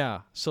minimum.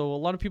 Yeah. So a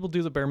lot of people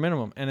do the bare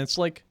minimum, and it's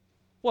like,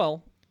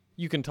 well,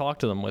 you can talk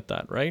to them with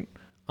that, right?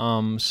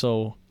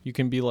 So you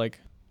can be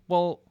like,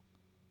 well,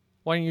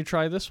 why don't you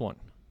try this one?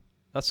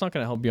 That's not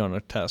going to help you on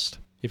a test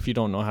if you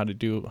don't know how to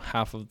do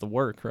half of the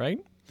work, right?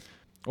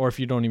 Or if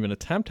you don't even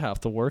attempt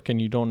half the work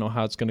and you don't know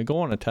how it's going to go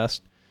on a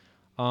test.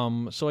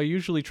 So I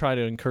usually try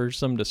to encourage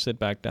them to sit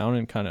back down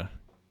and kind of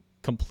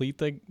complete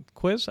the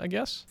quiz, I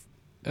guess.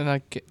 And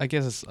I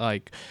guess it's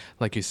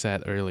like you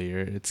said earlier,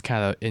 it's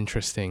kind of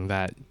interesting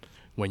that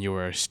when you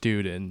were a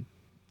student,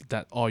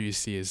 that all you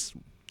see is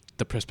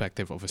the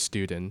perspective of a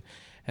student.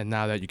 And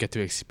now that you get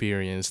to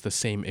experience the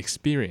same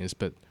experience,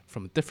 but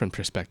from a different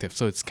perspective.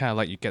 So it's kind of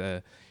like you get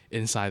a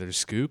insider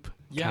scoop.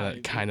 Yeah.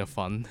 Kind of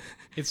fun.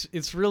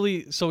 It's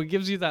really, so it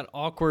gives you that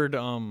awkward,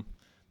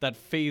 that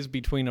phase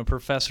between a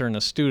professor and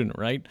a student,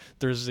 right?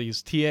 There's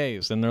these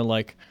TAs and they're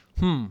like,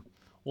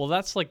 well,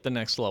 that's like the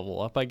next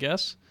level up, I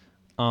guess.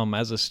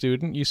 As a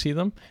student, you see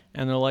them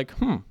and they're like,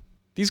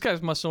 these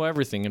guys must know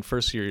everything in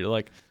first year. You're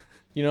like,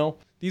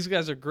 these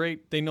guys are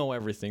great. They know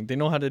everything. They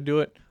know how to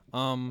do it.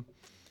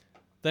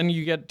 Then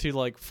you get to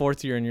like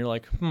 4th year and you're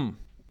like,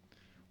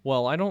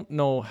 well, I don't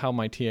know how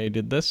my TA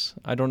did this.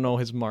 I don't know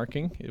his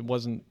marking.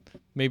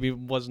 Maybe it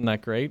wasn't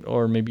that great,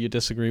 or maybe you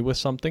disagree with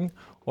something,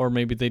 or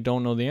maybe they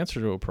don't know the answer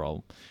to a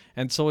problem.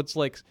 And so it's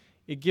like,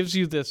 it gives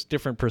you this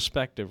different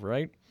perspective,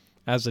 right?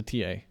 As a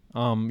TA.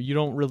 You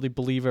don't really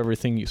believe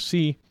everything you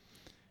see.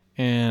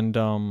 And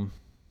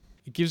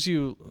it gives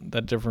you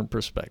that different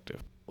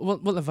perspective.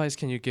 What advice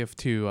can you give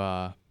to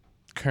a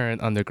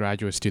current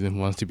undergraduate student who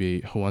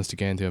wants to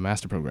get into a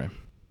master program?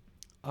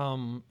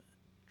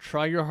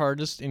 Try your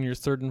hardest in your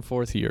 3rd and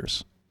 4th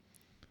years.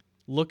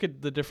 Look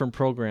at the different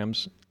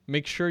programs.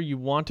 Make sure you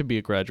want to be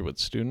a graduate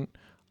student,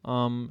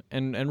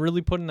 and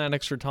really put in that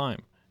extra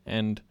time.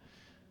 And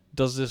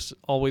does this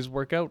always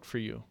work out for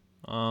you?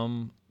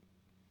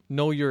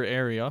 Know your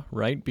area,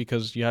 right?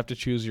 Because you have to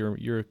choose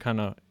your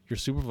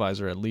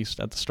supervisor, at least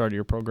at the start of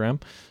your program.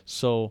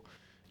 So,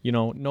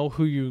 know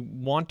who you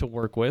want to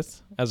work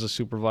with as a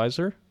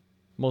supervisor.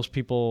 Most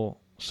people,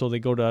 so they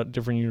go to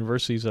different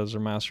universities as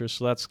their masters.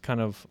 So that's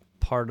kind of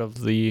part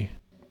of the,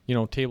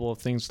 table of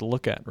things to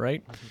look at,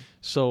 right? Mm-hmm.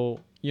 So,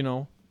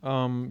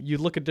 you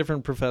look at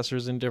different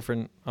professors in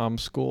different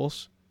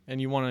schools, and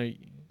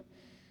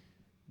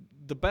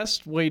the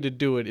best way to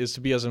do it is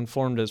to be as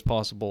informed as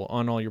possible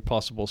on all your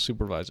possible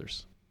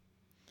supervisors.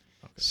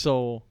 Okay.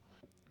 So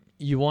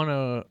you want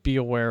to be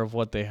aware of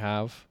what they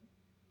have,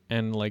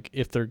 and like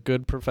if they're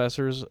good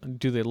professors,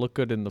 do they look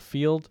good in the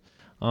field?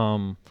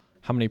 How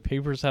many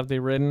papers have they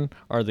written?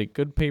 Are they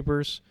good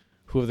papers?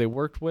 Who have they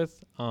worked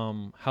with?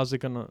 How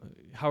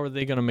are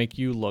they gonna make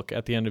you look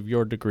at the end of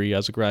your degree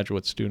as a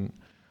graduate student?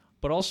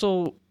 But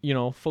also,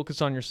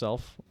 focus on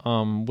yourself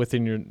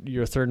within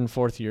your 3rd and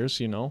 4th years.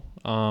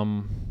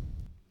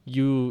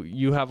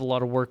 You have a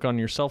lot of work on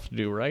yourself to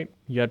do, right?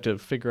 You have to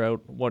figure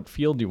out what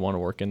field you want to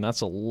work in.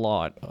 That's a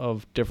lot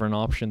of different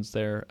options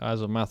there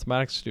as a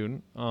mathematics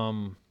student.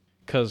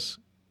 Because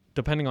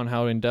depending on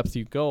how in depth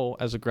you go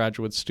as a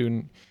graduate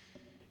student,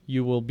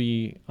 you will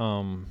be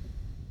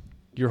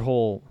your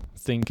whole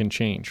thing can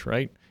change,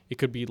 right? It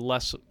could be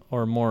less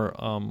or more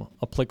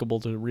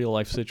applicable to real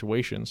life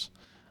situations.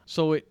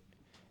 So it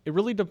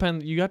really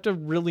depends. You have to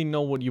really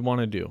know what you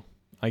want to do,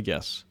 I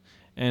guess.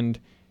 And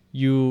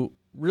you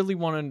really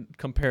want to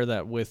compare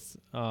that with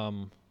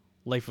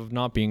life of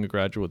not being a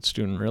graduate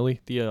student, really.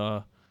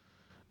 I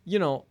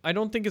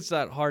don't think it's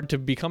that hard to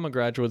become a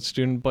graduate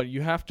student, but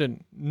you have to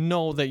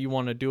know that you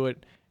want to do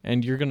it,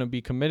 and you're going to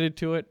be committed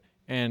to it,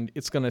 and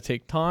it's going to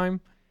take time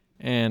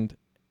and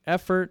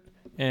effort,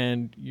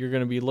 and you're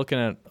going to be looking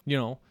at,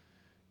 you're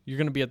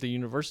going to be at the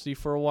university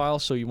for a while,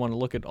 so you want to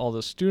look at all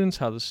the students,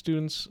 how the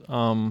students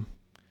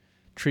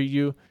treat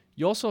you.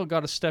 You also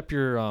got to step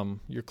your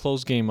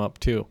clothes game up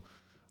too.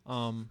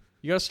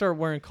 You got to start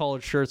wearing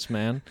collared shirts,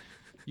 man.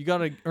 You got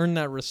to earn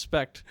that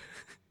respect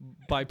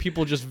by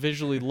people just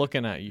visually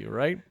looking at you,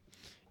 right?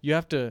 You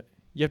have to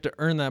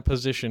earn that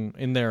position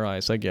in their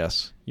eyes, I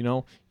guess.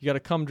 You got to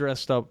come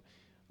dressed up,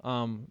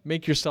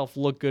 make yourself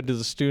look good to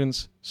the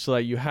students so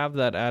that you have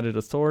that added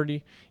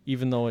authority,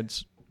 even though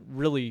it's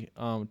really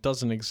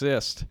doesn't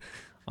exist.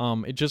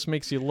 It just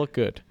makes you look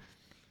good.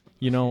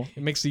 You know,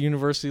 it makes the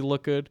university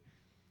look good.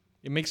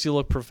 It makes you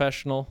look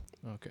professional.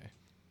 Okay.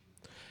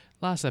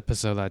 Last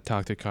episode, I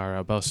talked to Kara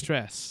about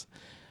stress.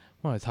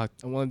 I want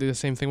to do the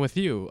same thing with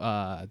you.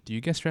 Do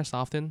you get stressed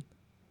often?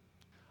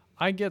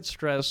 I get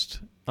stressed.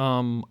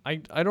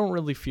 I don't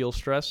really feel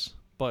stress,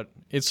 but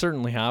it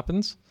certainly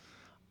happens.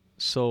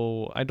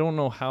 So I don't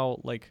know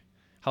how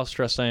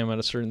stressed I am at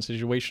a certain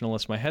situation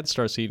unless my head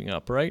starts heating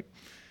up, right?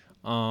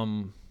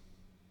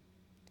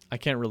 I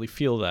can't really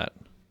feel that,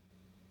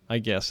 I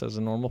guess, as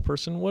a normal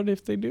person would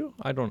if they do.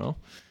 I don't know.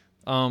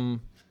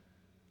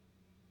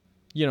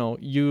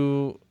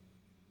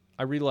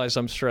 I realize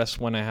I'm stressed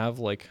when I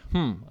have I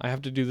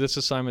have to do this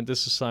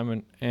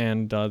assignment,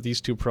 and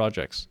these 2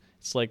 projects.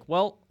 It's like,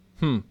 well,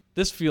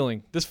 this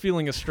feeling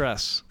of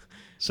stress,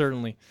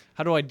 certainly.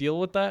 How do I deal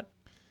with that?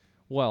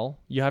 Well,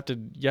 you have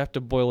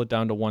to boil it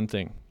down to one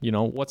thing. You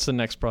know, what's the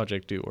next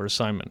project due or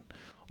assignment?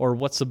 Or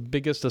what's the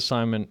biggest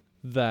assignment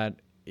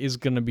that is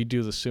going to be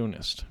due the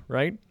soonest,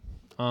 right?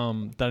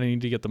 That I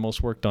need to get the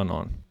most work done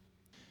on.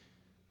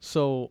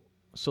 So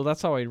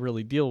that's how I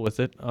really deal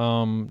with it.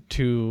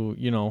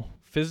 To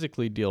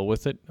physically deal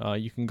with it,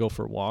 you can go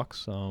for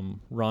walks,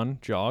 run,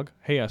 jog.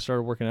 Hey, I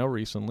started working out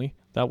recently.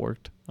 That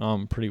worked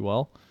pretty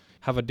well.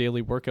 Have a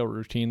daily workout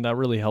routine. That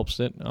really helps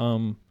it.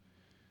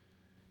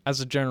 As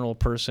a general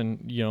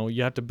person,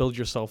 you have to build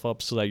yourself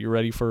up so that you're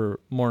ready for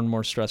more and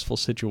more stressful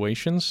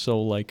situations.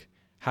 So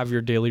have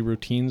your daily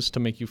routines to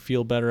make you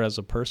feel better as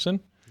a person.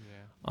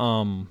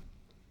 Yeah.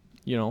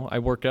 I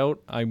work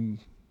out.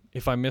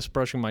 If I miss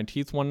brushing my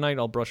teeth one night,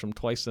 I'll brush them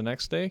twice the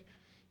next day.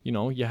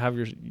 You have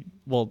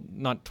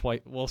not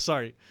twice. Well,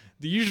 sorry.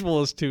 The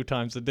usual is 2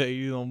 times a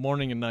day,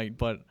 morning and night,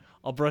 but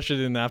I'll brush it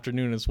in the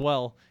afternoon as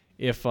well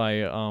if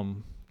I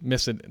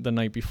miss it the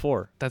night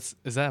before.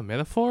 Is that a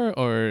metaphor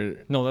or?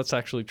 No, that's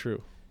actually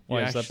true.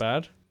 Why, is that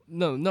bad?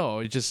 No,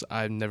 it's just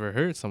I've never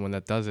heard someone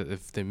that does it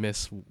if they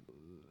miss.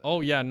 Oh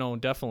yeah, no,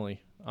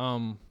 definitely.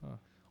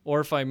 Or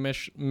if I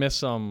miss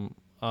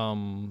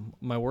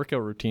my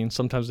workout routine,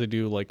 sometimes I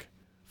do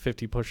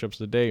 50 push-ups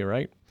a day,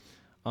 right?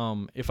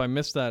 If I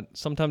miss that,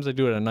 sometimes I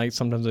do it at night,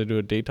 sometimes I do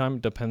it daytime.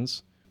 It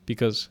depends,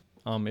 because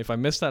if I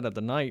miss that at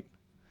the night,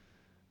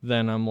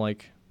 then I'm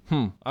like,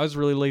 I was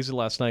really lazy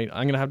last night.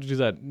 I'm gonna have to do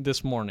that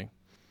this morning.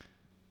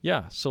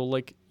 Yeah, so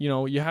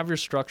you have your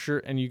structure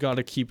and you got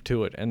to keep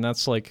to it, and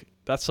that's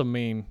a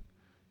main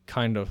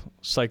kind of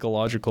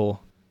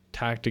psychological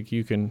tactic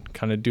you can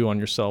kind of do on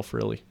yourself.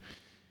 Really,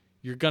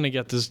 you're gonna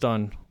get this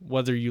done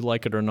whether you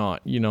like it or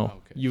not. Okay.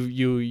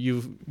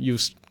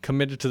 You've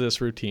committed to this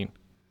routine.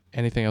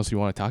 Anything else you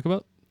want to talk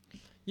about?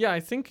 Yeah, I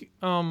think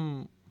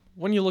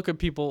when you look at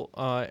people,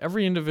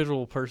 every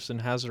individual person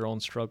has their own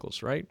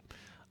struggles, right?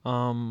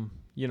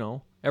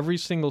 Every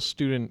single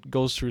student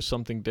goes through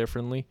something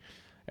differently.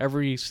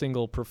 Every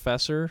single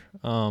professor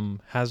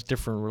has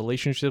different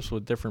relationships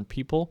with different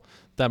people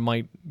that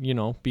might,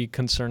 be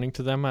concerning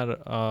to them at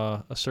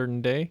a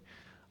certain day.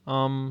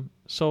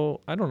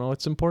 So I don't know.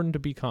 It's important to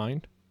be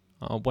kind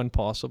when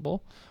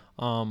possible.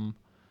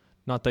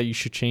 Not that you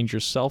should change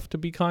yourself to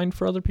be kind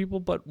for other people,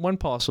 but when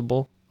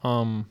possible,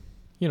 hold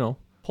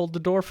the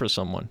door for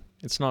someone.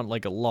 It's not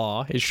like a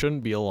law. It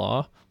shouldn't be a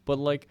law, but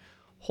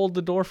hold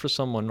the door for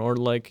someone, or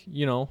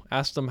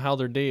ask them how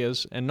their day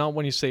is, and not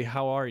when you say,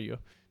 how are you?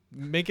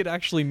 Make it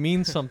actually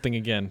mean something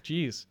again.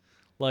 Jeez.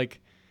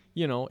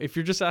 If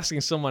you're just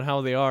asking someone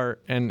how they are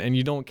and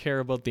you don't care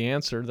about the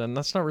answer, then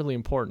that's not really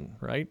important,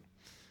 right?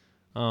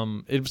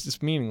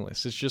 It's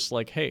meaningless. It's just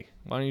hey,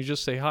 why don't you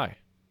just say hi?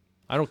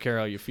 I don't care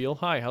how you feel.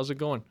 Hi, how's it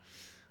going?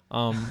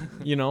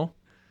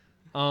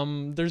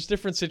 There's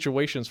different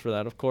situations for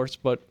that, of course,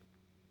 but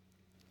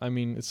I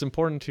mean, it's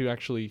important to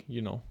actually,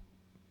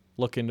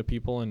 look into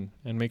people and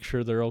make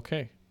sure they're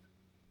okay.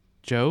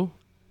 Joe,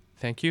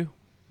 thank you.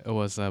 It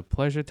was a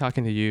pleasure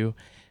talking to you,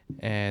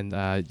 and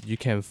you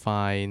can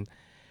find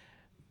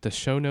the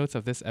show notes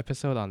of this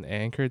episode on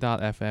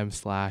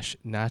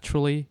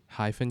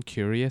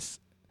anchor.fm/naturally-curious.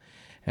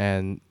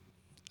 And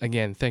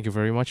again, thank you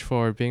very much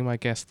for being my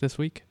guest this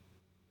week.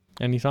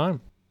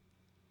 Anytime.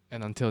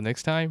 And until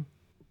next time,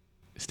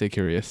 stay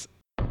curious.